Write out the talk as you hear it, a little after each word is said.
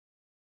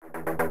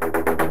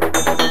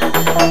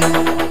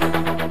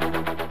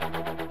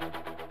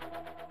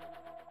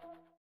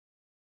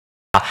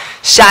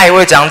下一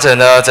位讲者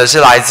呢，则是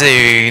来自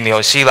于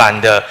纽西兰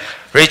的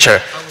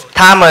Richard。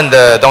他们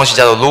的东西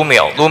叫做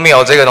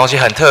Loomio。Loomio 这个东西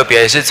很特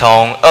别，是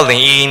从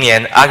2011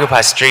年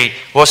Occupy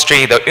Wall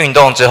Street 的运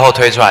动之后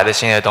推出来的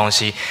新的东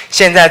西。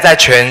现在在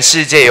全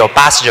世界有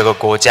89个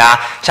国家，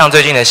像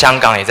最近的香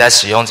港也在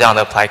使用这样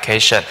的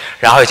application，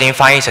 然后已经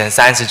翻译成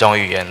30种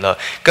语言了。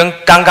跟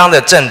刚刚的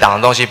政党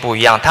的东西不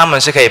一样，他们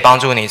是可以帮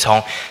助你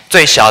从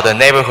最小的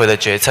neighborhood 的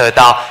决策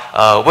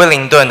到威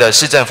灵顿的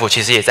市政府，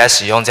其实也在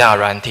使用这样的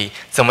软体，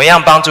怎么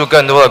样帮助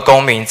更多的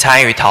公民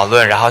参与讨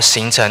论，然后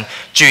形成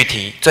具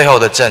体最后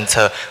的政策。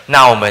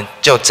那我们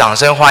就掌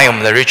声欢迎我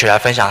们的 Richard 来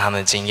分享他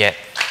们的经验。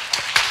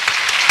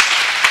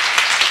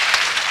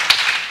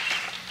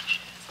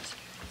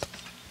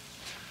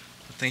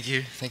Thank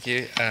you, thank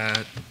you.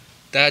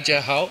 大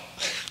家好。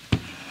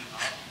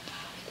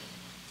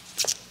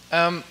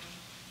I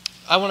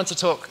wanted to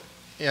talk.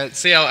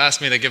 CL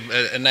asked me to give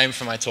a name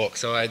for my talk,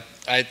 so I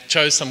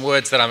chose some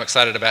words that I'm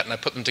excited about, and I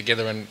put them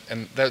together,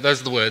 and those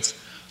are the words: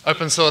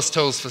 open source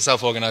tools for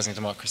self-organizing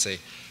democracy.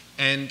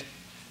 And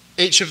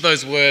each of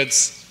those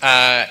words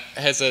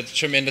has a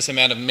tremendous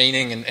amount of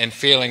meaning and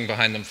feeling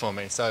behind them for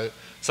me. So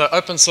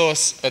open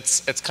source,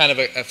 it's kind of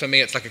for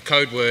me, it's like a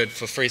code word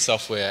for free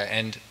software.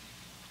 And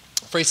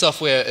free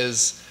software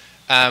is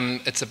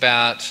it's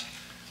about,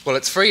 well,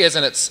 it's free as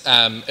in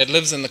it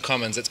lives in the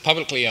commons. It's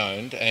publicly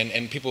owned,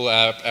 and people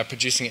are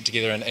producing it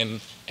together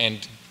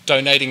and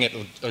donating it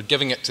or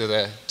giving it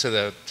to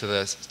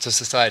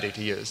society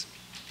to use.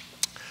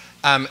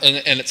 And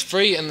it's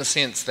free in the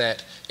sense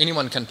that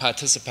anyone can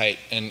participate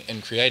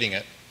in creating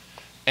it.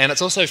 And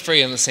it's also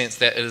free in the sense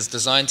that it is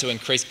designed to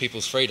increase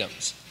people's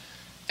freedoms.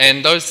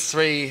 And those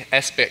three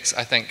aspects,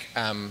 I think,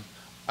 when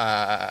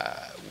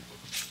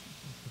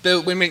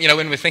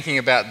we're thinking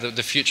about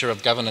the future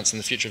of governance and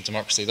the future of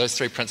democracy, those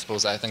three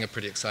principles I think are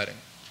pretty exciting.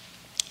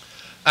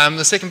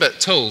 The second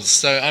bit, tools.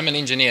 So I'm an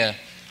engineer,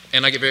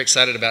 and I get very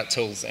excited about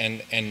tools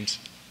and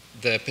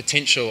the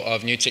potential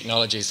of new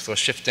technologies for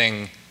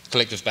shifting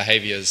collective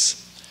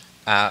behaviours,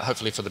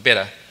 hopefully for the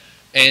better.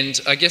 And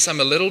I guess I'm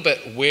a little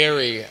bit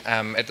wary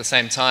at the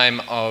same time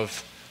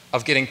of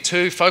getting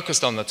too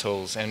focused on the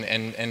tools and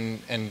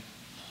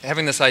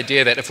having this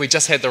idea that if we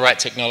just had the right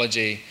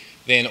technology,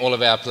 then all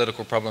of our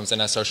political problems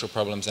and our social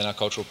problems and our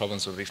cultural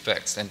problems would be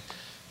fixed. And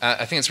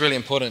I think it's really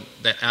important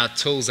that our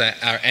tools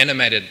are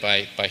animated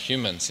by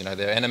humans.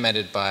 They're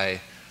animated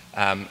by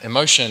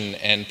emotion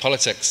and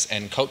politics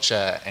and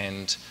culture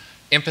and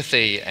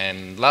empathy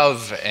and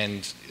love,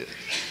 and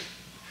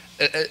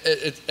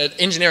an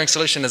engineering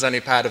solution is only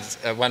part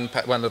of one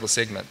little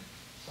segment.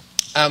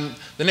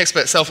 The next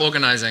bit,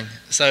 self-organising.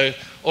 So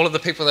all of the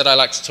people that I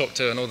like to talk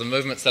to and all the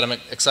movements that I'm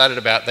excited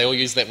about, they all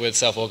use that word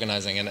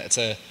self-organising, and it's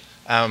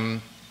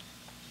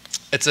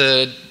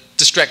a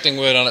distracting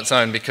word on its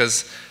own,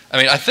 because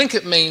I think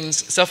it means,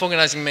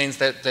 self-organising means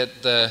that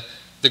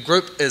the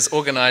group is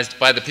organised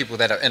by the people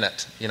that are in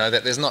it,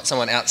 that there's not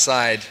someone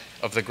outside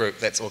of the group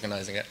that's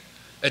organising it.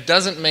 It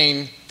doesn't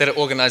mean that it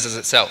organises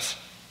itself.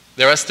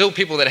 There are still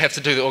people that have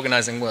to do the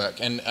organising work,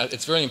 and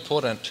it's very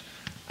important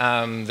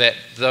that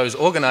those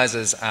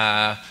organisers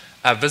are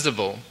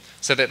visible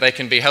so that they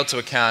can be held to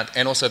account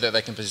and also that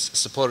they can be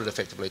supported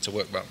effectively to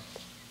work well.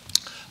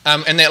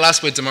 And that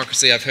last word,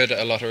 democracy, I've heard it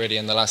a lot already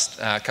in the last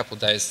couple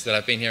of days that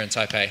I've been here in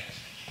Taipei.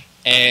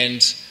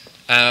 And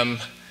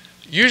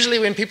usually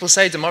when people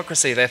say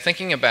democracy, they're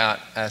thinking about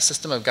a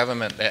system of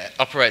government that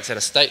operates at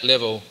a state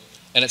level,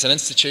 and it's an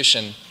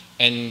institution,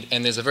 and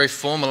there's a very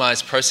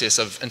formalised process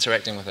of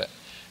interacting with it.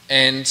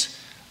 And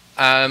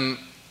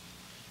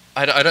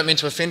I don't mean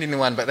to offend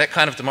anyone, but that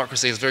kind of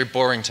democracy is very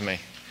boring to me.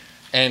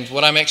 And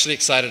what I'm actually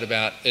excited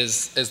about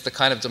is the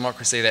kind of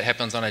democracy that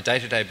happens on a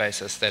day-to-day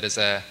basis, that is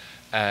a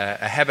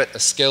habit, a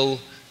skill,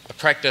 a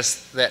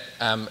practice that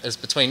is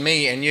between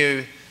me and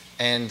you,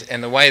 and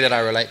the way that I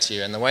relate to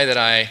you, and the way that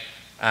I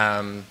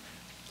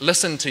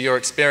listen to your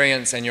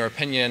experience and your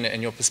opinion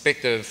and your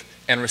perspective,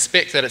 and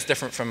respect that it's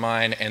different from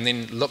mine, and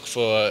then look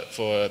for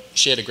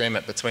shared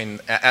agreement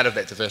out of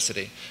that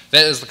diversity.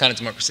 That is the kind of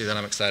democracy that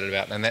I'm excited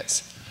about, and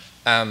that's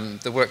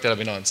the work that I've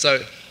been on.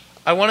 So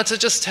I wanted to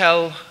just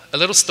tell a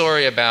little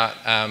story about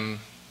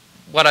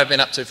what I've been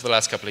up to for the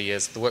last couple of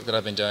years, the work that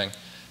I've been doing,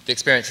 the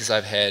experiences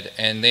I've had,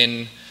 and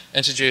then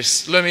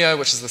introduce Loomio,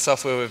 which is the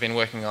software we've been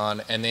working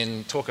on, and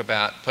then talk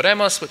about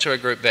Podemos, which are a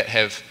group that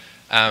have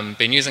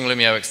been using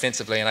Loomio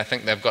extensively, and I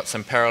think they've got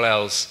some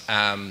parallels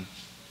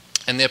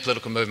in their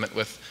political movement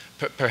with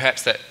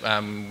perhaps that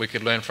we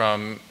could learn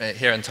from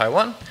here in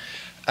Taiwan.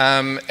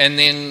 And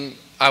then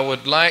I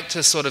would like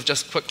to sort of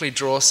just quickly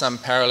draw some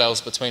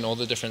parallels between all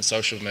the different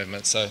social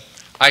movements. So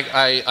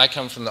I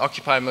come from the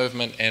Occupy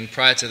movement, and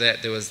prior to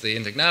that there was the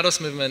Indignados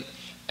movement,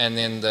 and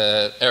then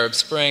the Arab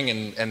Spring,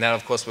 and now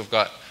of course we've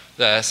got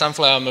the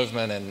Sunflower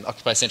movement and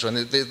Occupy Central,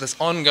 and there's this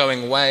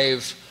ongoing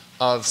wave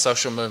of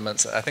social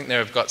movements. I think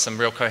they've got some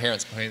real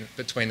coherence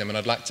between them, and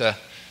I'd like to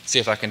see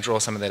if I can draw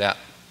some of that out.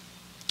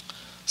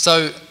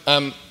 So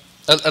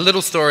a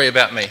little story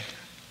about me.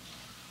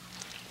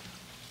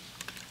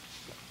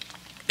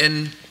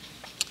 In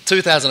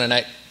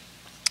 2008,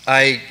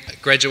 I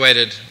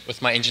graduated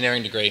with my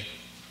engineering degree.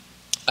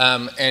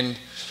 And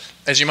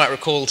as you might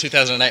recall,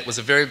 2008 was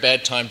a very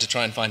bad time to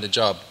try and find a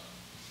job.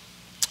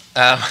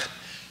 I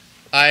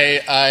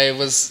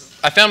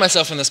found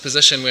myself in this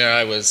position where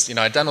I was,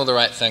 I'd done all the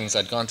right things.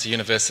 I'd gone to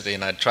university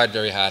and I'd tried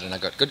very hard and I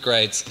got good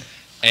grades.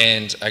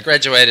 And I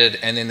graduated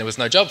and then there was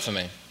no job for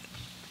me.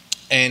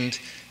 And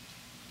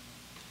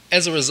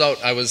as a result,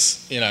 I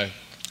was, I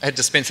had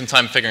to spend some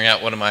time figuring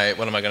out what am I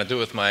going to do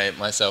with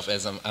myself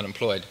as I'm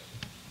unemployed.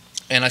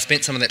 And I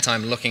spent some of that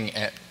time looking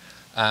at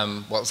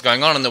what was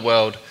going on in the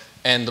world,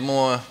 and the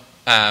more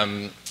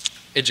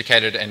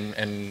educated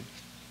and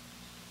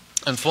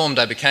informed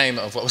I became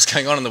of what was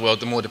going on in the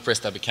world, the more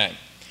depressed I became.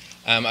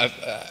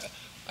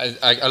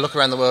 I look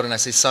around the world and I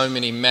see so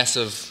many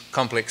massive,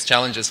 complex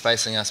challenges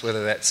facing us,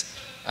 whether that's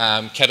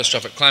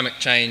catastrophic climate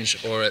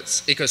change, or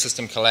it's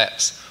ecosystem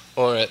collapse,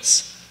 or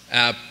it's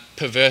our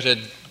perverted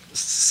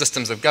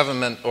systems of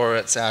government, or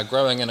it's our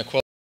growing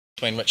inequality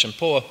between rich and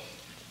poor.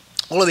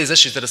 All of these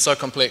issues that are so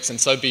complex and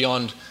so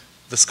beyond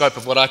the scope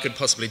of what I could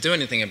possibly do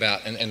anything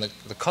about, and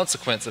the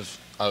consequence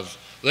of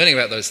learning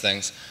about those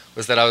things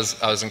was that I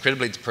was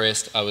incredibly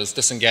depressed, I was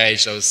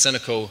disengaged, I was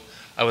cynical,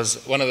 I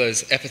was one of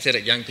those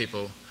apathetic young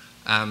people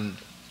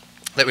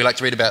that we like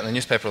to read about in the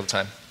newspaper all the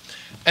time.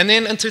 And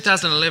then in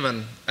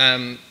 2011,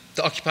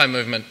 the Occupy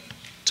movement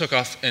took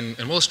off in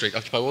Wall Street,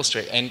 Occupy Wall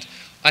Street, and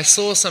I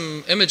saw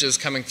some images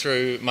coming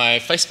through my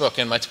Facebook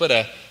and my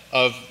Twitter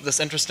of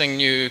this interesting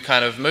new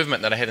kind of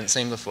movement that I hadn't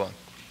seen before.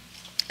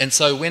 And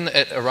so when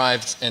it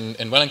arrived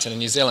in Wellington, in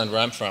New Zealand,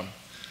 where I'm from,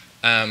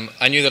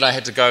 I knew that I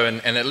had to go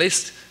and at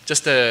least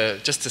just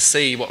to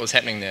see what was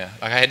happening there.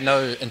 Like, I had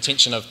no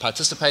intention of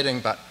participating,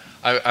 but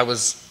I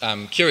was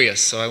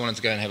curious, so I wanted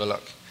to go and have a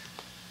look.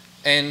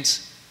 And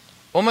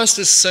almost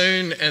as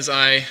soon as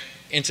I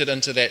entered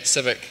into that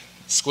civic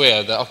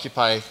square, the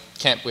Occupy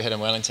camp we had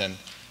in Wellington,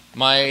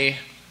 my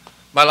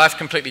life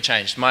completely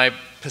changed. My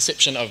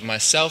perception of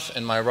myself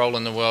and my role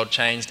in the world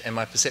changed, and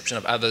my perception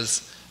of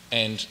others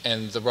and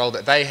the role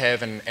that they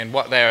have and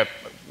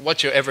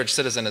what your average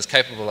citizen is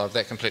capable of,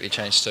 that completely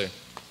changed too.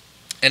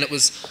 And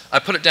I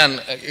put it down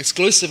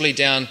exclusively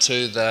down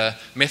to the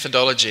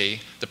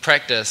methodology, the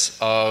practice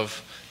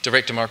of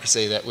direct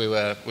democracy that we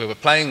were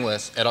playing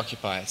with at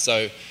Occupy.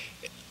 So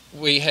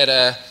we had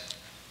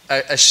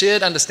a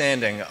shared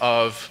understanding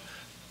of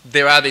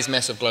there are these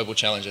massive global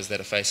challenges that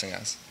are facing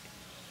us.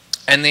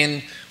 And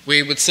then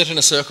we would sit in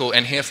a circle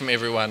and hear from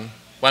everyone,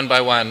 one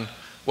by one,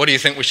 what do you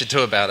think we should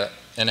do about it?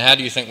 And how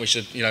do you think we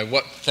should,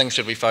 what things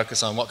should we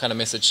focus on? What kind of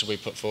message should we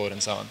put forward,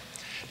 and so on?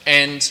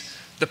 And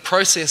the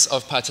process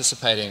of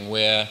participating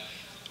where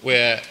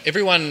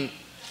everyone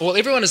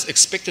is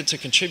expected to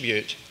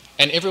contribute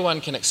and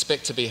everyone can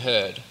expect to be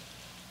heard,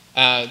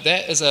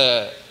 that is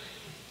an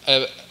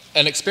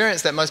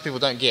experience that most people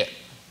don't get.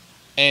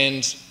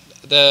 And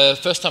the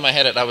first time I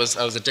had it, I was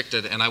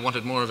addicted, and I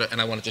wanted more of it, and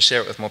I wanted to share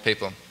it with more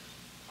people.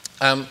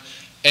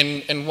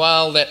 And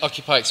while that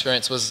Occupy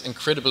experience was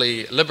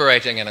incredibly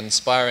liberating and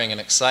inspiring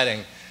and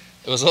exciting,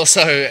 it was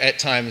also at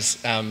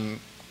times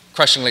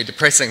crushingly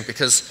depressing,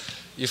 because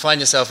you find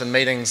yourself in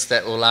meetings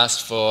that will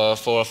last for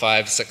 4 or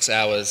 5, 6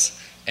 hours,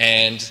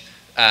 and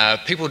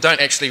people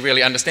don't actually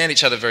really understand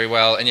each other very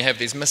well, and you have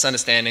these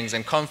misunderstandings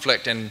and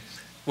conflict, and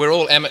we're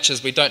all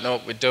amateurs, we don't know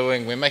what we're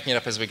doing, we're making it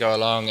up as we go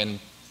along, and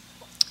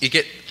you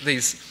get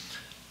these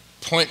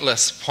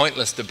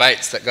pointless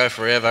debates that go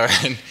forever.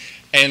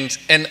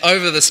 And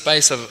over the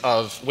space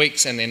of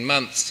weeks and then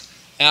months,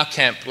 our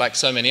camp, like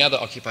so many other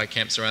Occupy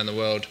camps around the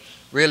world,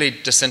 really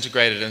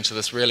disintegrated into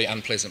this really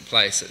unpleasant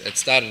place. It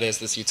started as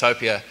this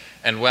utopia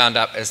and wound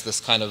up as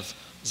this kind of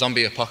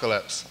zombie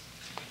apocalypse.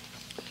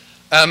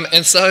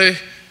 And so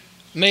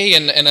me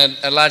and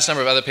a large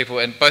number of other people,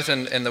 and both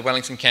in the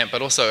Wellington camp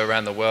but also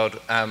around the world,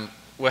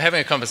 were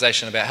having a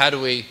conversation about how do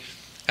we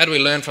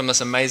learn from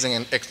this amazing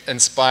and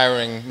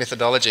inspiring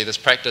methodology, this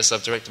practice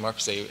of direct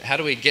democracy? How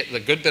do we get the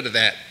good bit of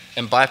that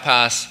and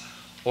bypass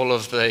all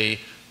of the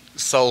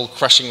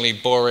soul-crushingly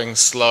boring,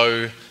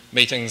 slow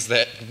meetings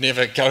that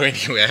never go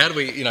anywhere? How do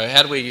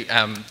we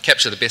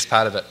capture the best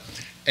part of it?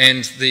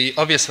 And the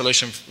obvious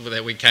solution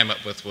that we came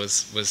up with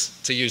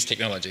was to use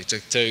technology,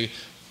 to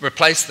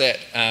replace that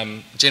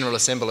general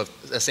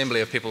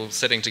assembly of people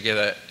sitting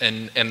together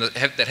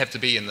that have to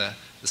be in the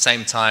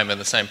same time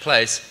and the same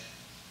place,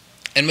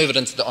 and move it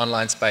into the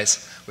online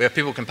space where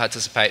people can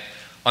participate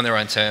on their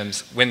own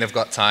terms, when they've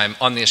got time,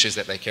 on the issues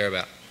that they care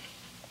about.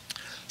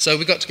 So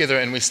we got together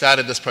and we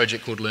started this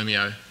project called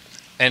Loomio.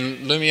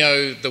 And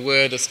Loomio, the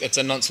word, it's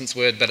a nonsense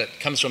word, but it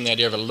comes from the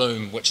idea of a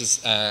loom, which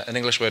is an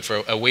English word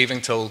for a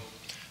weaving tool.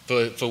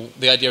 For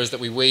the idea is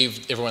that we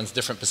weave everyone's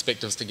different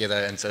perspectives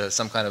together into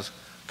some kind of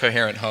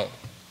coherent whole.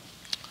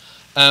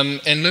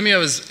 And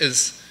Loomio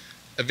is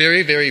a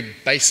very, very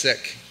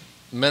basic,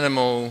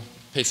 minimal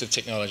piece of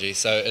technology.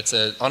 So it's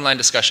an online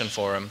discussion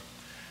forum,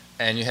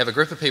 and you have a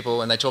group of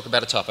people and they talk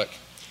about a topic,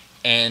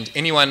 and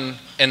anyone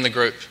in the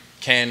group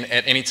can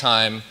at any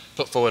time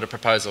put forward a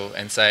proposal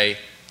and say,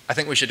 I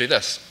think we should do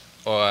this,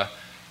 or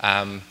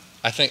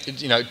I think,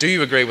 do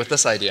you agree with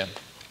this idea?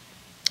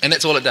 And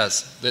that's all it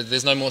does.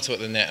 There's no more to it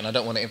than that, and I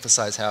don't want to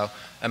emphasize how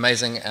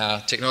amazing our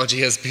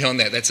technology is beyond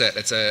that. That's it.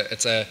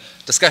 It's a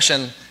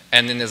discussion,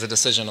 and then there's a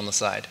decision on the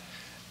side.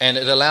 And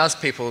it allows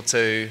people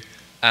to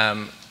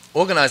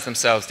organize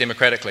themselves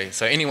democratically,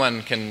 so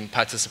anyone can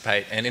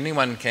participate, and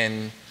anyone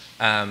can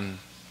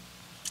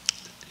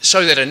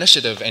show that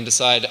initiative and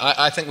decide,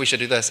 I think we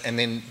should do this, and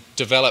then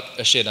develop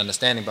a shared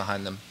understanding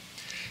behind them.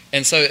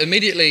 And so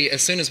immediately,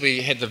 as soon as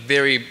we had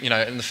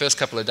in the first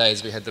couple of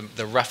days, we had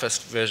the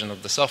roughest version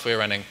of the software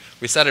running,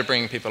 we started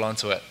bringing people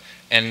onto it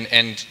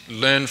and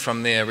learn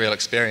from their real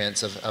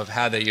experience of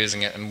how they're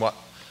using it and what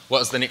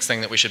is the next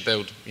thing that we should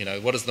build,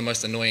 what is the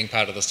most annoying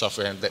part of the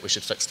software that we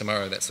should fix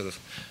tomorrow, that sort of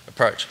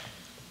approach.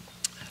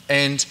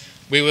 And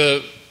we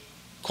were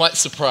quite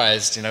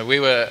surprised, we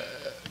were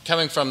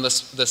coming from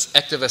this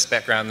activist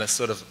background, this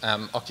sort of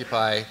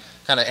Occupy,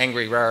 kind of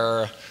angry,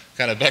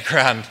 kind of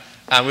background.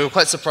 We were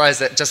quite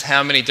surprised at just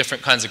how many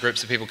different kinds of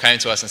groups of people came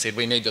to us and said,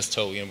 we need this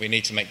tool, we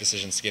need to make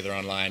decisions together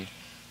online.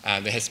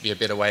 There has to be a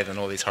better way than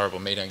all these horrible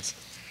meetings.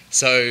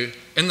 So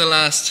in the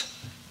last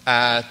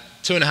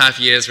 2.5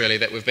 years, really,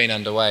 that we've been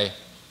underway,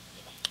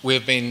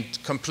 we've been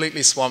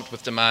completely swamped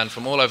with demand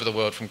from all over the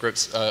world, from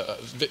groups,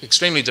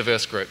 extremely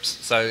diverse groups.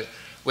 So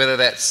whether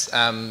that's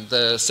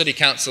the city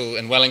council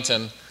in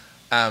Wellington,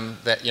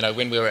 that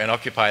when we were in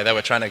Occupy, they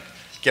were trying to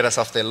get us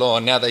off their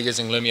lawn. Now they're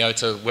using Loomio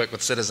to work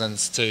with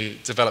citizens to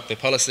develop their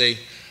policy.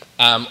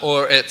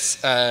 Or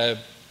it's a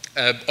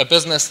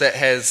business that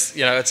has,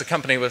 it's a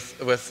company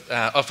with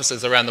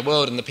offices around the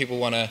world, and the people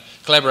want to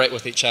collaborate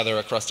with each other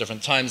across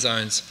different time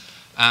zones.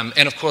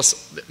 And of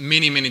course,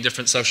 many, many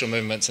different social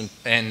movements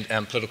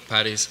and political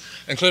parties,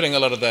 including a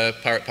lot of the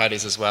pirate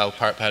parties as well,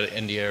 Pirate Party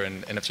India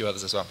and a few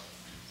others as well.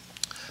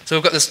 So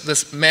we've got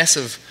this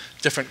massive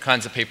different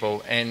kinds of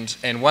people, and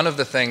one of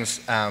the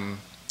things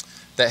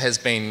that has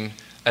been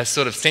a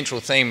sort of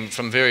central theme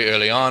from very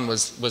early on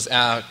was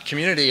our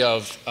community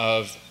of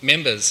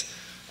members.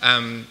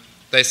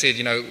 They said,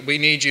 we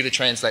need you to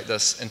translate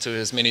this into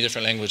as many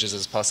different languages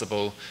as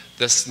possible.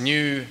 This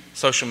new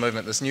social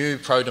movement, this new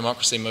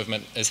pro-democracy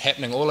movement is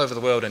happening all over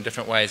the world in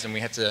different ways, and we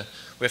have to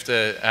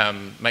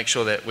make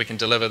sure that we can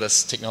deliver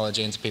this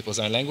technology into people's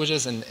own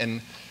languages.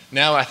 And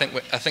now I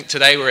think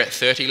today we're at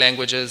 30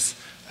 languages.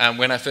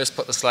 When I first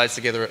put the slides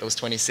together, it was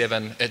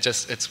 27.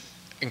 It's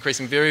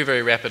increasing very,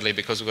 very rapidly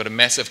because we've got a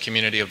massive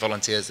community of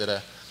volunteers that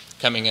are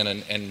coming in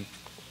and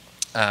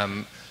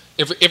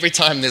every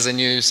time there's a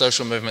new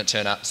social movement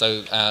turn up.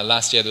 So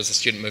last year there was a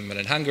student movement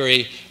in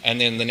Hungary, and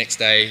then the next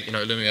day,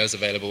 Loomio is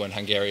available in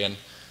Hungarian.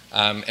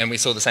 And we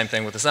saw the same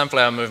thing with the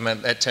Sunflower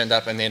movement. That turned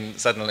up, and then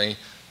suddenly,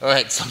 all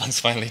right, someone's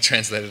finally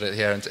translated it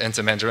here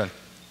into Mandarin.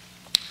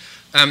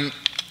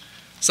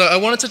 So I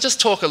wanted to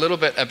just talk a little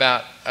bit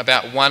about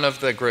one of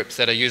the groups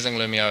that are using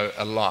Loomio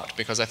a lot,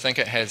 because I think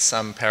it has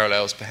some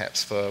parallels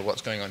perhaps for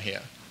what's going on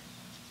here.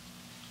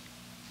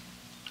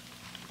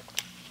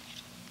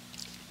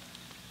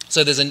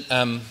 So there's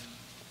the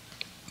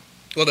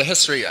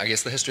history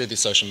of these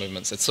social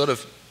movements. It's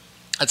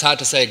hard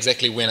to say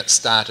exactly when it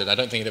started. I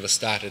don't think it ever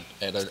started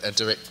at a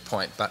direct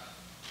point, but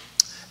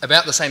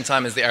about the same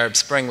time as the Arab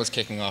Spring was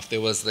kicking off, there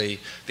was the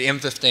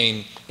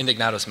M15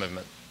 Indignados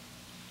movement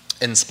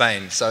in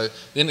Spain. So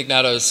the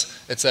Indignados,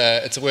 it's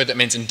a word that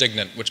means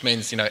indignant, which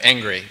means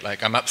angry,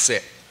 like I'm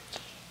upset.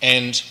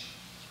 And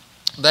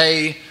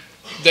they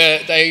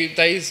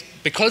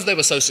because they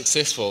were so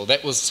successful,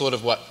 that was sort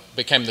of what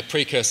became the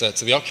precursor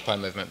to the Occupy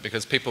movement,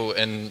 because people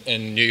in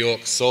New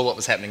York saw what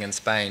was happening in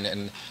Spain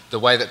and the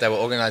way that they were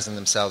organizing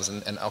themselves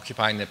and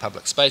occupying their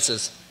public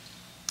spaces,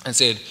 and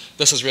said,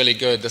 this is really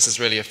good, this is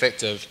really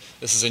effective,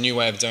 this is a new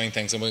way of doing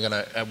things, and we're going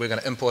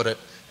to import it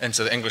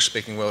into the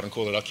English-speaking world and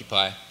call it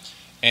Occupy.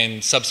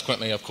 And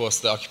subsequently, of course,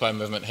 the Occupy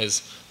movement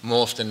has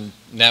morphed, and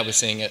now we're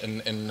seeing it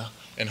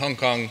in Hong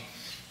Kong,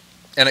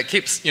 and it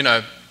keeps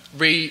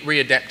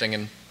readapting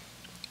and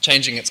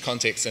changing its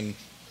context and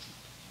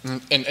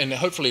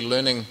hopefully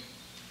learning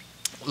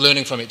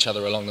from each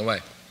other along the way.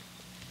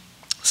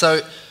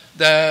 So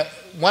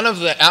one of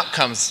the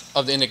outcomes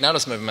of the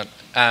Indignados movement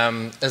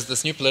is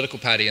this new political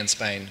party in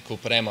Spain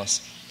called Podemos.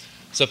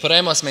 So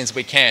Podemos means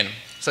we can.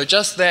 So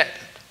just that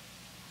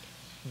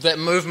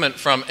movement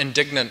from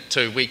indignant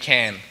to we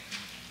can,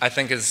 I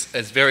think is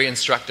very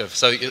instructive.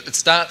 So it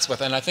starts with,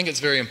 and I think it's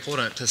very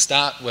important to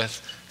start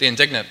with the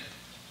indignant,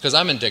 because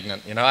I'm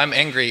indignant, I'm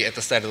angry at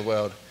the state of the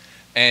world.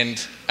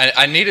 And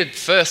I needed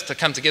first to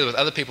come together with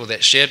other people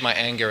that shared my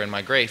anger and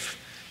my grief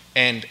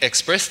and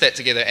express that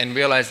together and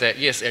realize that,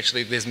 yes,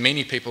 actually there's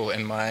many people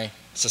in my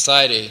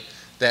society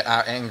that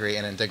are angry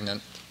and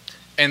indignant.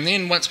 And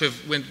then once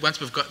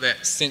we've got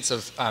that sense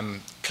of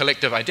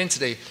collective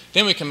identity,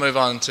 then we can move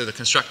on to the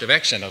constructive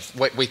action of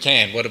what we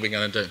can, what are we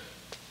going to do.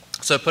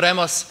 So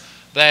Podemos,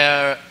 they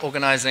are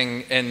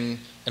organizing in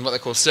what they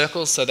call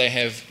circles, so they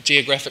have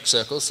geographic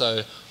circles.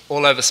 So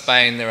all over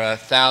Spain there are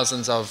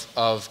thousands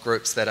of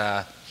groups that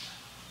are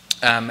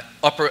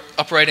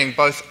operating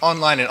both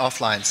online and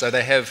offline. So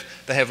they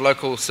have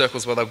local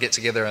circles where they'll get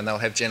together and they'll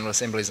have general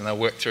assemblies and they'll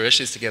work through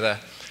issues together.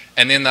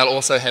 And then they'll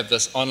also have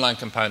this online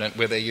component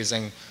where they're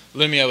using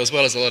Loomio as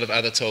well as a lot of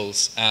other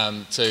tools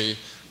to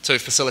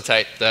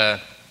facilitate the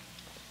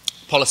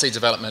policy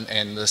development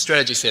and the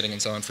strategy setting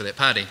and so on for that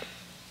party.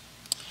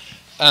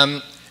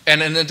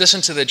 And in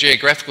addition to the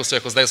geographical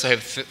circles, they also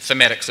have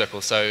thematic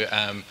circles. So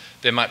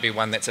there might be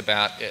one that's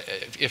about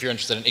if you're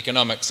interested in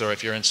economics or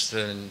if you're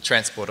interested in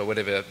transport or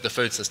whatever, the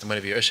food system,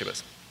 whatever your issue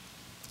is.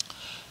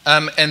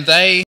 And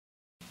they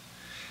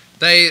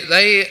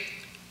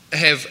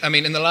have, I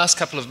mean, in the last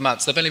couple of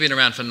months, they've only been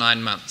around for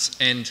 9 months,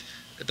 and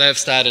they've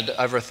started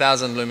over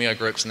 1,000 Loomio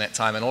groups in that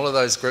time, and all of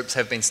those groups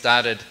have been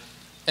started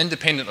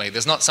independently.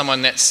 There's not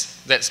someone that's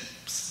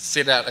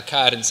set out a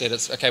card and said,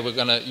 it's okay,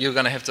 you're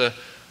gonna have to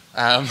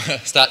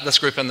start this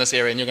group in this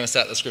area and you're going to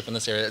start this group in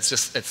this area.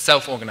 It's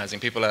self-organising.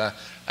 People are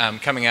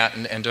coming out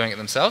and doing it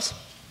themselves.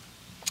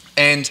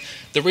 And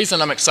the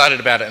reason I'm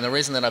excited about it and the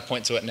reason that I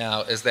point to it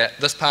now is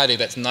that this party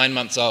that's 9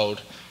 months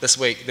old, this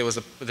week there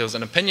was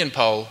an opinion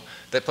poll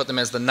that put them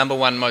as the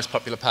 #1 most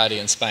popular party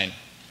in Spain,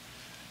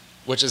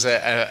 which is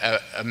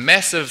a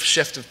massive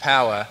shift of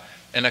power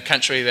in a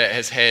country that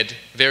has had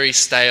very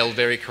stale,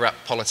 very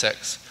corrupt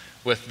politics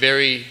with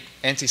very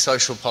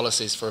antisocial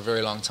policies for a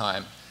very long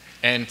time.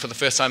 And for the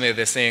first time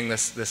they're seeing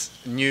this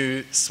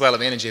new swell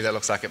of energy that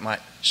looks like it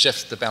might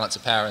shift the balance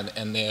of power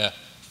in their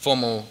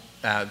formal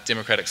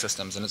democratic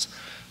systems. And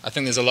I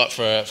think there's a lot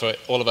for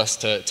all of us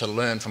to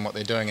learn from what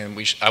they're doing,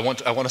 and I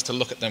want us to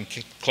look at them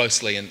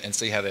closely and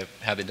see how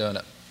they're doing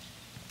it.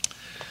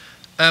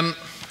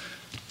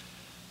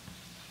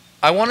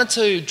 I wanted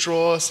to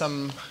draw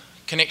some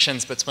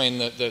connections between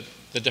the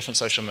different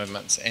social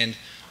movements, and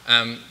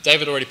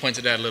David already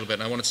pointed out a little bit,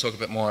 and I wanted to talk a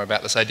bit more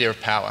about this idea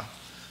of power.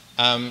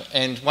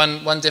 And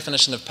one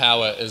definition of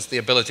power is the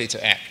ability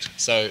to act,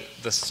 so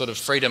this sort of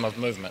freedom of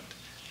movement.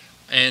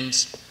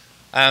 And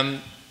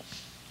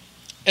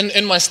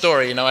in my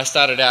story, I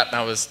started out and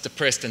I was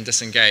depressed and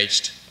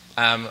disengaged.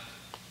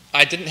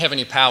 I didn't have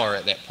any power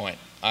at that point.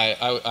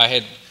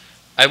 I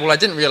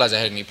didn't realize I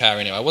had any power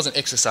anyway. I wasn't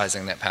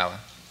exercising that power.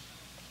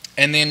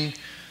 And then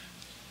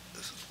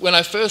when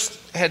I first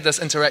had this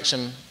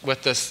interaction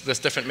with this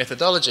different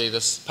methodology,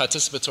 this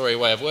participatory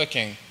way of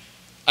working,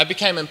 I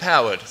became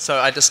empowered. So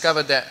I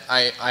discovered that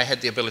I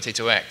had the ability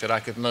to act, that I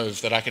could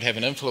move, that I could have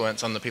an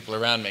influence on the people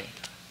around me.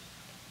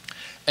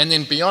 And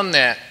then beyond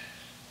that,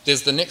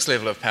 there's the next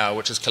level of power,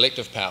 which is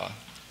collective power,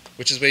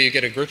 which is where you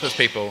get a group of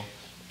people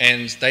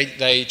and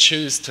they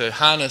choose to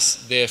harness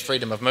their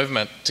freedom of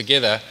movement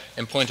together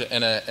and point it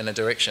in a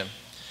direction.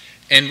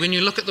 And when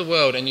you look at the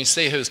world and you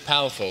see who's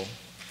powerful,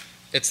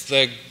 it's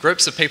the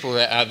groups of people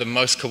that are the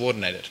most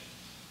coordinated.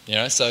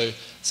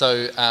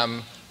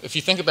 If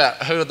you think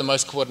about who are the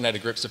most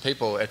coordinated groups of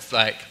people, it's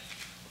like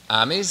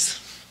armies,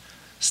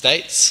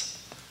 states,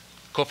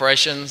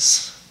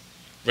 corporations,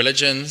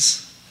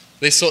 religions,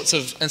 these sorts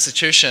of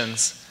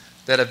institutions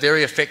that are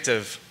very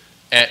effective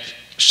at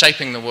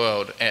shaping the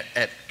world,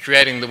 at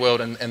creating the world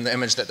in the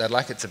image that they'd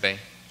like it to be.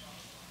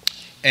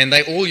 And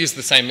they all use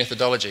the same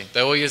methodology.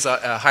 They all use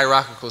a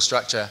hierarchical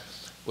structure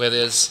where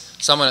there's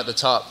someone at the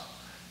top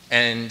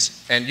and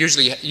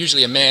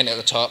usually a man at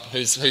the top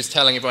who's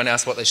telling everyone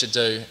else what they should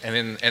do,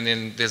 and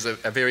then there's a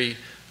very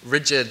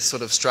rigid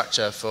sort of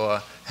structure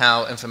for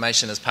how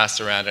information is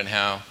passed around and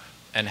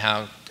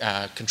how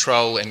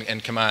control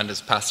and command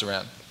is passed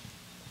around.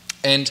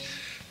 And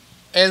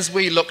as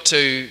we look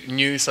to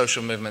new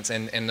social movements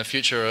and the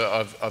future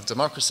of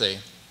democracy,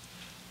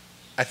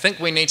 I think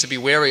we need to be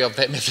wary of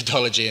that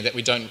methodology and that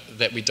we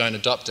don't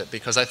adopt it,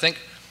 because I think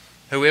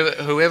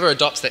whoever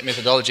adopts that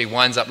methodology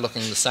winds up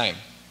looking the same.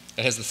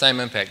 It has the same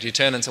impact. You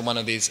turn into one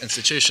of these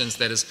institutions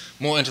that is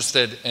more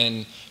interested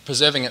in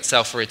preserving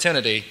itself for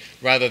eternity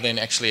rather than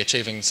actually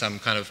achieving some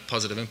kind of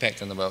positive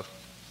impact in the world.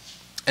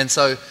 And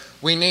so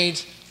we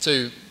need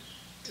to,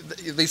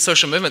 these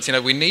social movements,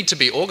 we need to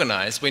be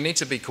organised, we need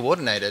to be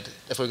coordinated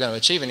if we're going to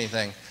achieve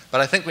anything,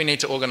 but I think we need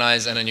to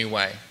organise in a new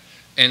way.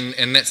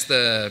 And that's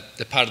the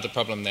part of the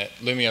problem that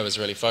Loomio is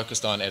really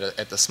focused on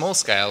at the small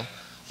scale.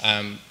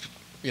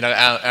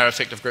 Our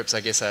effective groups, I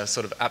guess, are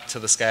sort of up to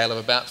the scale of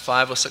about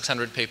 500 or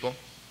 600 people.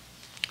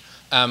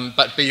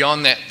 But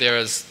beyond that, there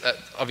is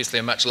obviously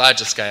a much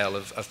larger scale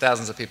of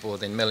thousands of people,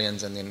 then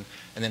millions, and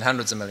then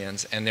hundreds of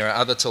millions. And there are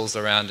other tools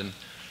around. And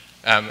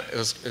it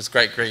was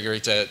great, Gregory,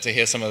 to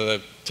hear some of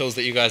the tools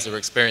that you guys are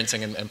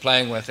experiencing and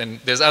playing with. And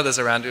there's others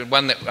around.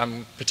 One that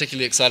I'm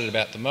particularly excited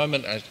about at the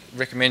moment, I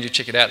recommend you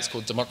check it out. It's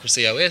called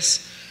Democracy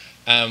OS,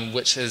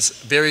 which is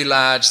very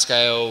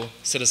large-scale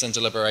citizen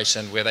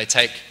deliberation where they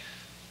take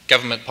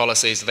government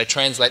policies, they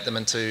translate them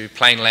into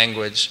plain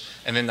language,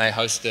 and then they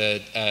host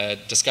a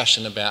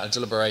discussion about, a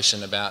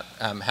deliberation about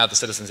how the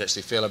citizens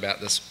actually feel about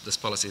this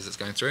policy that's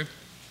going through.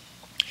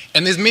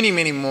 And there's many,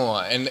 many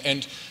more,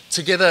 and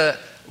together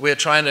we're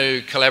trying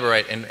to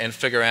collaborate and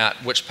figure out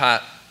which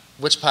part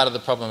of the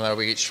problem are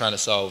we each trying to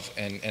solve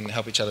and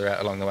help each other out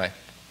along the way.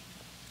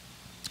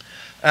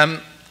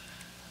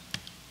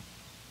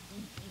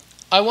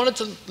 I wanted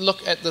to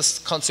look at this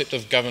concept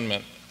of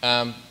government,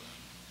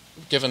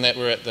 given that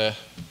we're at the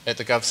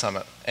g0v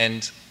summit,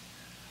 and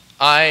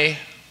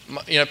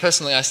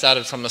personally, I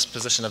started from this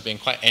position of being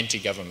quite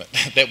anti-government.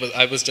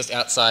 I was just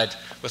outside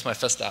with my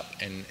fist up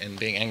and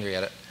being angry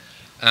at it,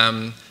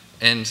 and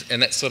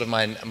that's sort of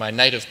my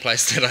native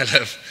place that I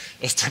live,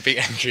 is to be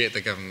angry at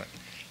the government.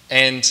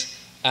 And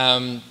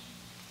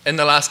in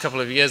the last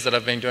couple of years that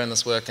I've been doing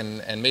this work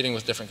and meeting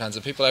with different kinds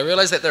of people, I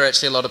realized that there are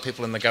actually a lot of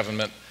people in the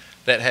government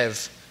that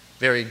have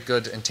very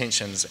good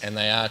intentions, and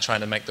they are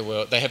trying to make the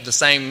world, they have the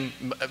same,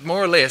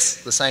 more or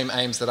less, the same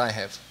aims that I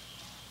have.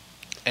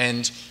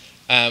 And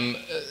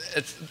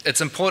it's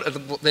important,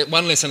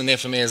 one lesson in there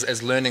for me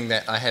is learning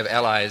that I have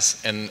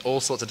allies in all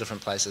sorts of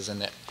different places,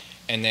 and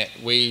that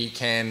we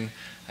can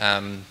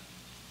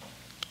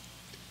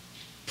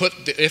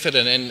put the effort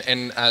in,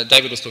 and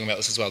David was talking about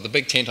this as well, the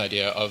big tent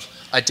idea of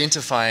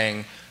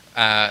identifying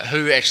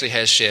who actually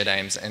has shared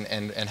aims,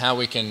 and how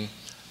we can,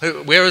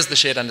 where is the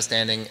shared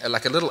understanding,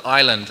 like a little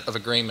island of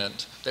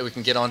agreement that we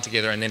can get on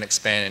together and then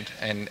expand,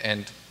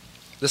 and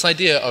this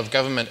idea of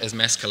government as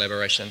mass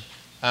collaboration.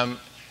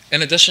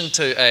 In addition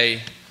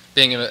to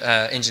being an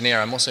engineer,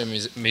 I'm also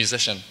a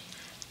musician,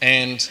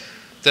 and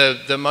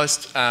the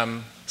most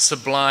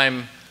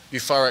sublime,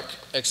 euphoric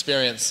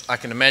experience I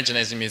can imagine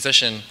as a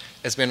musician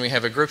is when we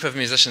have a group of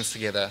musicians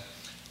together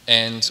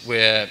and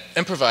we're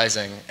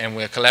improvising and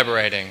we're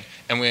collaborating,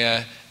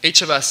 and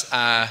each of us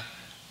are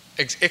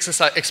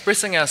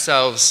expressing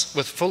ourselves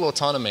with full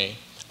autonomy,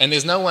 and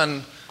there's no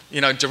one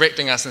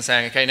directing us and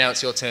saying, okay, now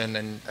it's your turn,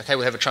 and okay,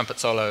 we'll have a trumpet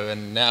solo,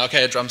 and now,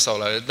 okay, a drum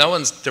solo. No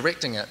one's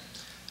directing it.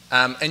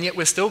 And yet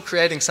we're still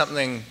creating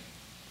something,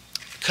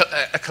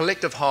 a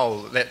collective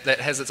whole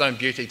that has its own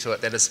beauty to it,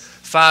 that is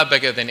far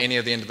bigger than any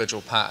of the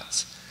individual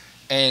parts.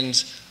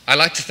 And I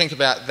like to think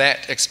about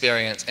that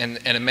experience and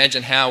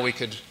imagine how we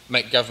could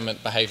make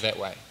government behave that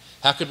way.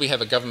 How could we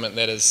have a government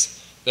that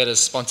is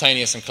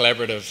spontaneous and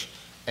collaborative,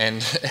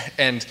 and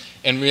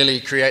really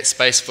create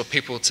space for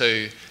people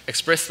to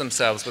express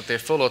themselves with their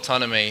full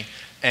autonomy,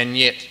 and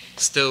yet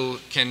still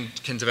can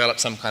develop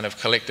some kind of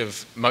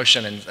collective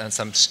motion and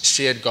some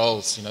shared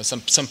goals,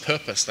 some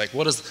purpose. Like,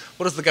 what is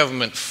the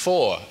government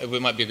for? It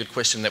might be a good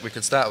question that we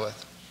could start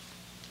with.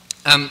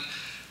 I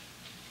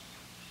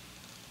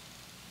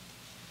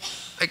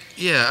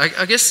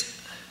guess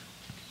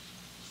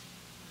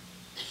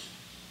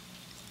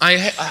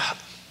I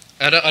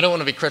don't want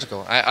to be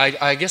critical.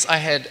 I guess I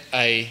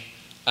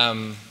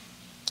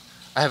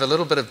have a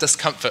little bit of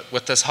discomfort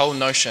with this whole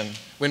notion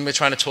when we're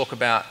trying to talk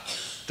about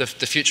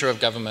the future of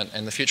government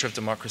and the future of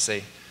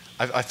democracy.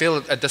 I feel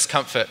a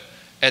discomfort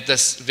at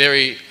this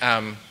the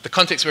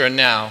context we're in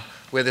now,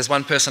 where there's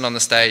one person on the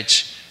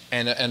stage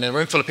and a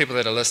room full of people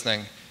that are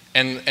listening,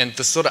 and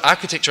the sort of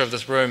architecture of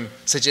this room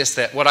suggests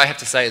that what I have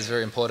to say is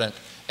very important,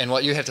 and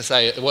what you have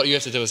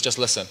to do is just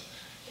listen.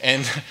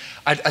 And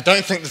I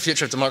don't think the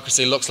future of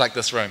democracy looks like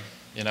this room,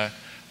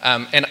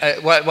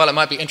 while it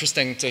might be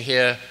interesting to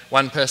hear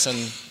one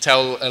person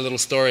tell a little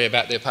story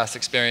about their past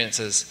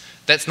experiences,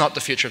 that's not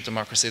the future of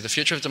democracy. The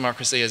future of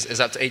democracy is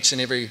up to each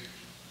and every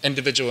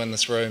individual in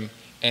this room,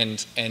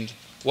 and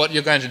what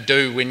you're going to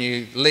do when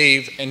you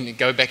leave and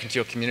go back into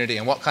your community,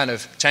 and what kind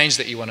of change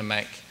that you want to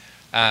make,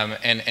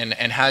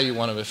 and how you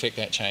want to affect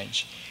that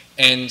change.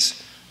 And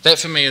that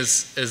for me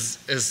is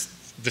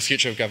the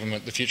future of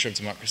government, the future of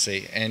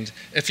democracy. And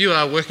if you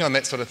are working on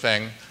that sort of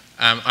thing,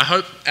 I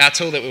hope our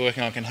tool that we're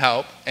working on can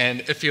help.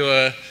 And if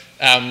you're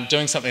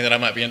doing something that I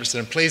might be interested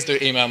in, please do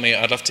email me.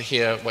 I'd love to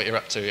hear what you're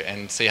up to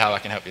and see how I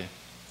can help you.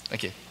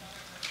 Thank you.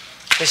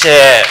 谢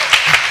谢。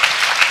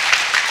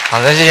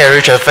好的，谢谢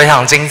Richard 非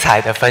常精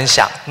彩的分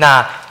享。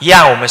那一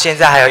样，我们现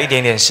在还有一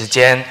点点时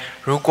间，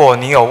如果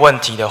你有问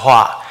题的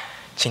话，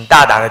请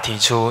大胆的提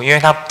出，因为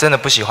他真的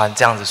不喜欢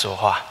这样子说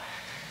话。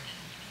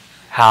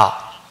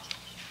好，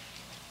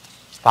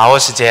把握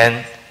时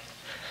间。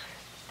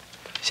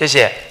谢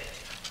谢。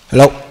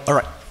Hello. All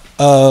right.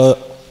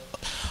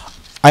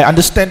 I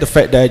understand the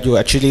fact that you're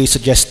actually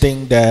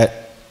suggesting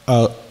that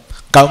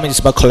government is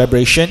about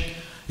collaboration.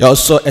 It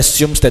also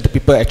assumes that the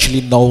people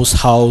actually knows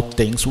how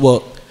things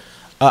work.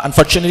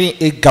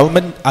 Unfortunately,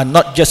 government are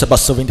not just about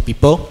serving the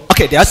people.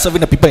 Okay, they are serving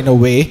the people in a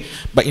way,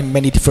 but in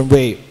many different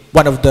ways.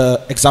 One of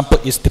the example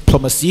is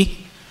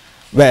diplomacy,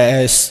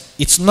 whereas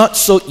it's not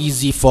so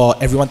easy for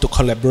everyone to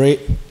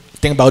collaborate.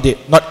 Think about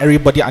it. Not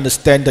everybody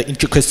understands the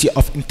intricacy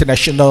of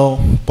international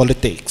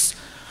politics,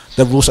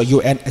 the rules of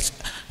UN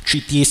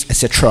treaties,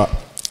 etc.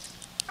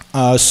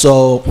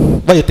 So,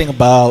 what do you think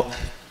about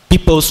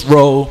people's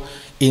role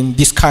in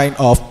this kind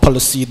of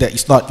policy that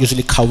is not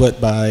usually covered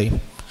by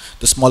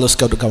the smaller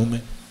scale of the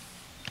government?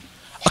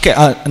 Okay,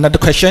 another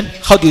question.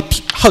 How do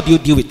you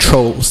deal with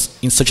trolls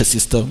in such a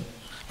system?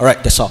 All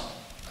right, that's all.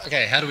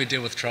 Okay, how do we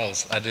deal with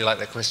trolls? I do like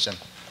that question.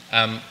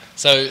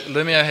 So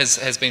Loomio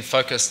has been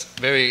focused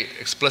very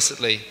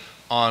explicitly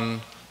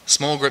on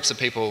small groups of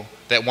people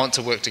that want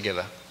to work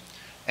together.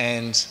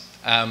 And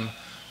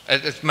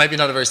it's maybe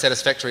not a very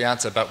satisfactory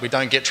answer, but we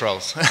don't get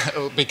trolls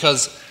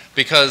because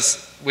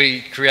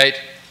you create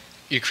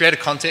a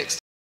context.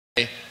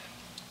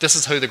 this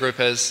is who the group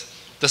is,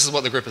 this is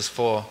what the group is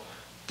for,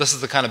 this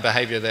is the kind of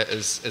behaviour that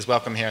is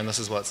welcome here, and this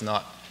is what's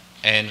not.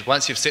 And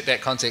once you've set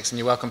that context and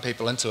you welcome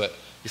people into it,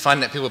 you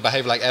find that people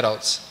behave like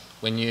adults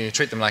when you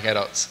treat them like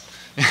adults.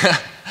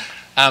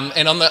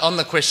 And on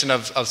the question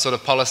of sort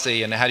of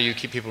policy and how do you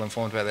keep people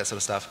informed about that sort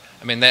of stuff,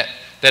 I mean, that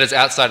is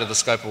outside of the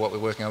scope of what we're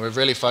working on. We're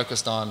really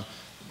focused on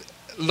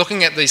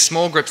looking at these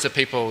small groups of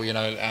people, you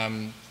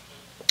know,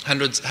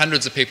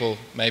 hundreds of people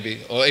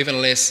maybe, or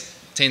even less,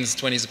 10s,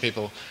 20s of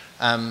people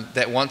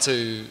that want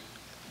to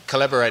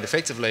collaborate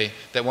effectively,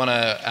 that want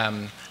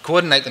to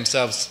coordinate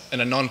themselves in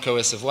a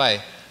non-coercive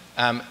way.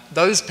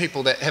 Those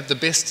people that have the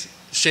best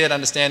shared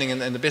understanding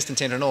and the best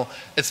intent and all,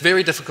 it's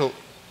very difficult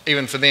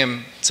even for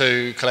them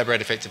to collaborate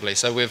effectively.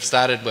 So we've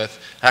started with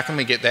how can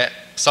we get that,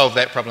 solve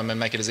that problem and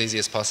make it as easy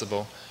as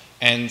possible.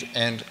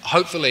 And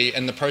hopefully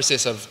in the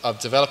process of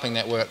developing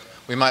that work,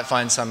 we might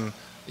find some,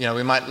 you know,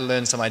 we might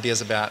learn some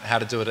ideas about how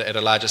to do it at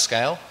a larger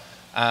scale.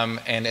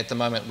 And at the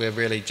moment we're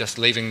really just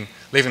leaving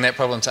that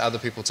problem to other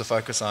people to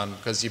focus on,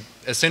 because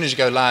as soon as you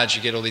go large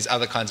you get all these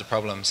other kinds of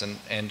problems,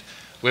 and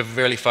we've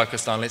really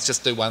focused on let's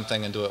just do one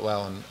thing and do it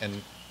well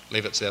and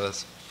leave it to the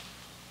others.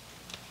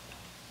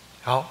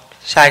 好，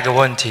下一个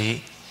问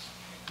题，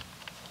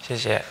谢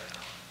谢。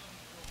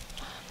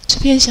这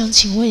边想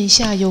请问一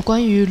下有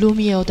关于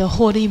Loomio 的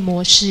获利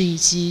模式以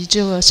及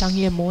这个商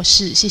业模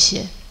式，谢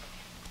谢。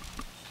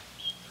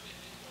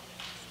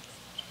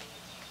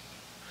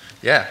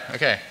Yeah,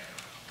 okay.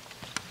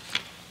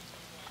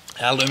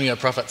 Our Loomio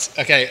profits.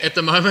 Okay, at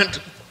the moment,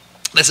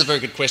 that's a very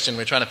good question.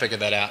 We're trying to figure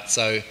that out.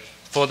 So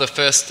for the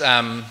first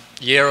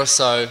year or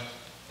so,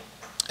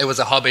 it was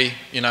a hobby,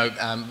 you know,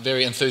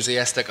 very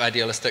enthusiastic,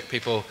 idealistic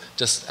people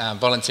just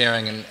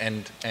volunteering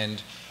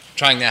and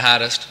trying their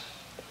hardest.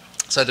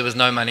 So there was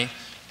no money.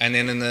 And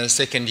then in the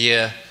second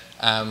year,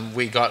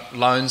 we got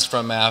loans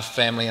from our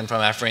family and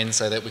from our friends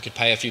so that we could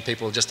pay a few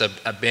people just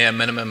a bare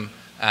minimum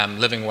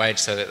living wage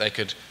so that they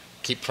could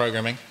keep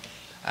programming.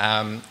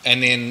 And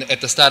then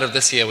at the start of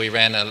this year, we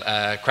ran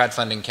a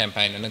crowdfunding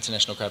campaign, an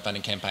international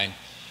crowdfunding campaign.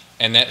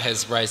 And that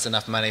has raised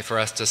enough money for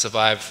us to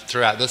survive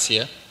throughout this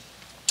year.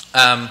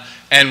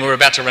 And we're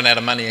about to run out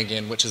of money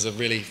again, which is a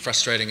really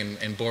frustrating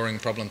and boring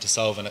problem to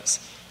solve, and it's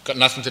got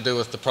nothing to do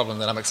with the problem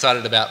that I'm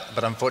excited about,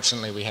 but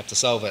unfortunately we have to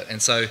solve it.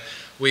 And so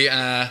we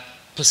are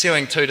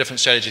pursuing two different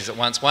strategies at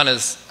once. One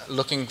is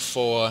looking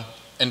for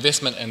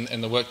investment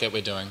in the work that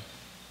we're doing.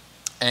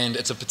 And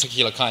it's a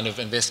particular kind of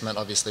investment,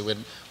 obviously.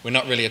 We're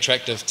not really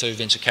attractive to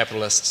venture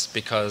capitalists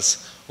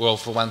because, well,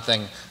 for one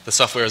thing, the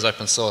software is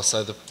open source,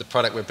 so the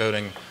product we're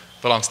building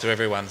belongs to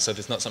everyone, so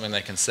there's not something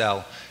they can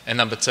sell. And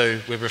number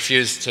two, we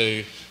refuse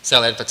to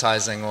sell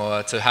advertising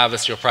or to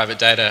harvest your private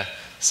data,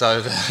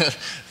 so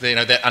you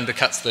know, that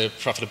undercuts the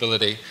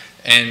profitability.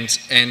 And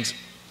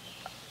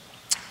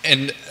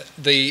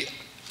the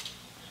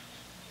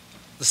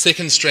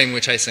second stream we're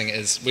chasing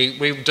is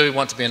we do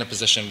want to be in a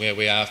position where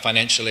we are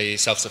financially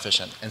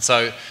self-sufficient. And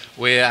so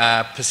we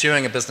are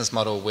pursuing a business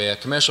model where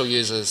commercial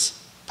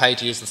users pay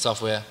to use the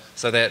software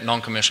so that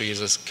non-commercial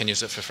users can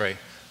use it for free.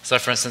 So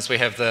for instance, we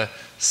have the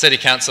City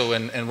Council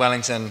in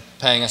Wellington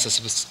paying us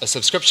a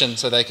subscription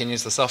so they can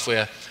use the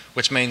software,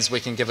 which means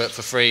we can give it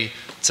for free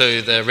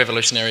to the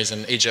revolutionaries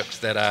in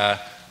Egypt that are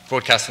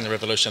broadcasting the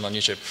revolution on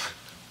YouTube.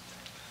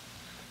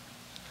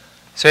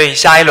 所以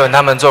下一轮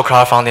他们做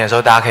crowdfunding 的时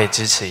候，大家可以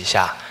支持一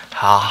下。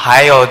好，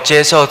还有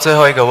接受最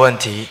后一个问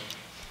题。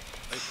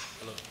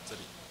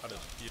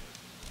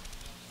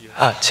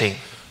请。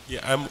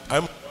Yeah,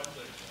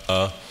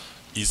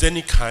 is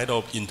any kind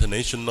of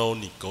international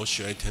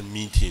negotiating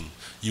meeting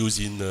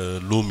using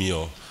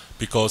Loomio?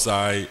 Because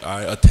I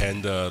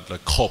attend the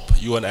COP,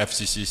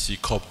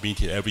 UNFCCC COP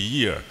meeting every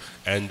year,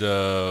 and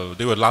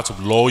there were lots of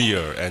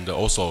lawyers and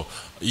also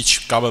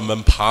each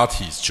government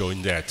parties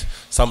join that.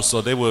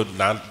 So they would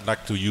not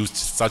like to use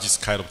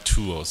such kind of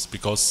tools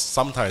because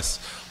sometimes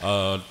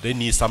they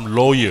need some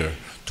lawyer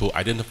to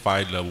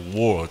identify the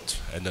word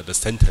and the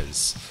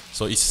sentence.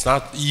 So it's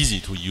not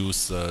easy to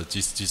use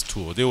this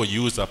tool. They will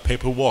use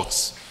paperwork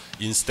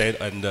instead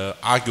and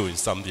arguing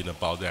something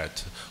about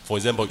that. For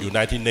example,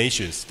 United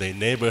Nations, they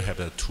never have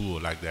a tool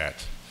like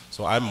that.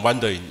 So I'm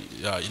wondering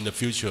in the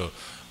future,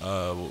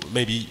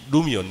 maybe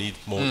Loomio need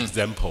more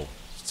example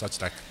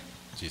such like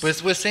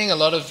this. We're seeing a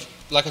lot of,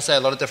 like I say, a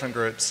lot of different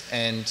groups,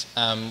 and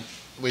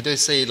we do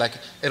see like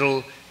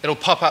it'll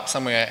pop up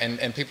somewhere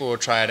and people will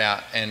try it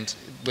out. And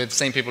we've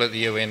seen people at the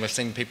UN, we've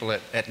seen people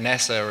at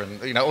NASA,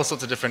 and you know, all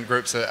sorts of different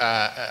groups.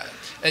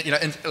 You know,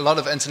 a lot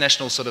of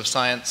international sort of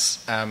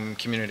science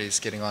communities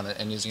getting on it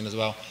and using it as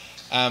well.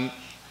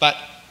 But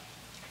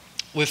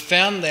we've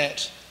found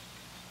that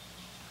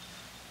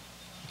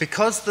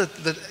because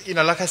you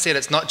know, like I said,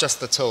 it's not just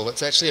the tool.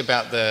 It's actually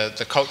about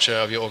the culture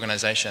of your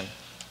organisation,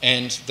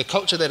 and the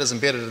culture that is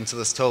embedded into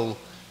this tool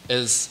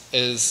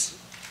is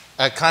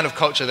a kind of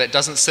culture that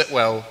doesn't sit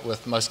well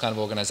with most kind of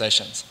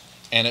organisations,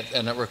 and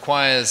it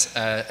requires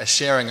a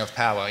sharing of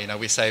power. You know,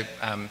 we say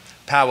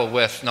power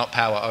with, not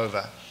power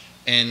over,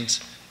 and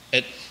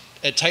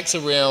it takes a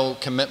real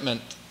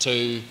commitment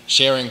to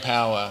sharing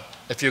power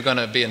if you're going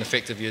to be an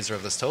effective user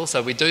of this tool.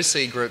 So we do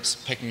see groups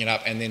picking it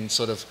up and then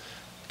sort of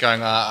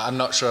going, I'm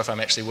not sure if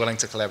I'm actually willing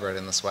to collaborate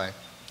in this way.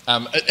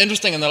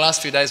 Interesting, in the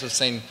last few days we've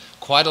seen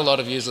quite a lot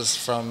of users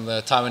from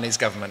the Taiwanese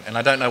government, and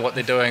I don't know what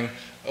they're doing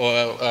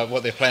or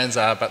what their plans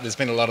are, but there's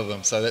been a lot of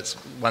them, so that's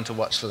one to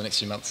watch for the next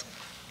few months.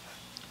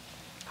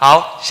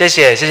 好，谢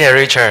谢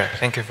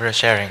Richard，Thank you for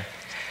sharing。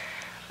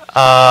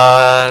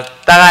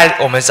大概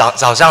我们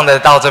早上的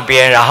到这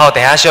边，然后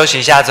等一下休息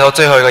一下之后，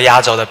最后一个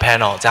压轴的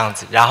panel 这样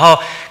子。然后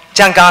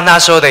像刚刚他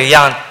说的一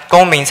样，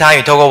公民参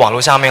与透过网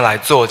络上面来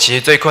做，其实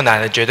最困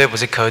难的绝对不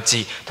是科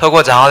技。透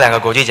过找到2个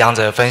国际讲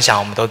者的分享，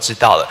我们都知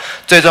道了。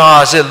最重要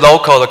的是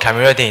local 的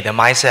community 的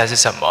mindset 是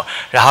什么，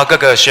然后各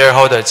个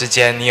shareholder 之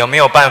间，你有没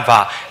有办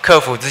法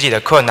克服自己的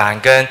困难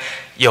跟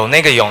有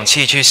那个勇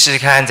气去试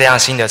看这样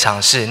新的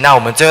尝试。那我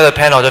们最后的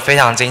panel 就非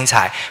常精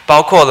彩，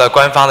包括了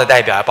官方的代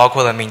表，包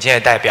括了民间的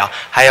代表，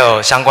还有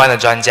相关的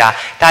专家，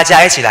大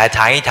家一起来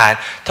谈一谈，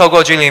透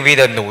过 g0v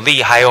的努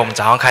力，还有我们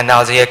早上看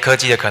到这些科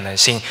技的可能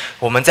性，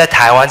我们在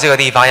台湾这个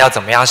地方要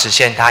怎么样实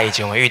现它，以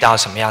及我们遇到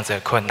什么样子的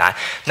困难。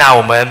那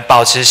我们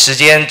保持时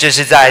间就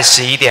是在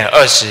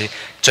11:20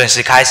准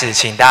时开始，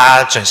请大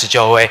家准时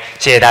就位，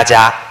谢谢大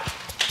家。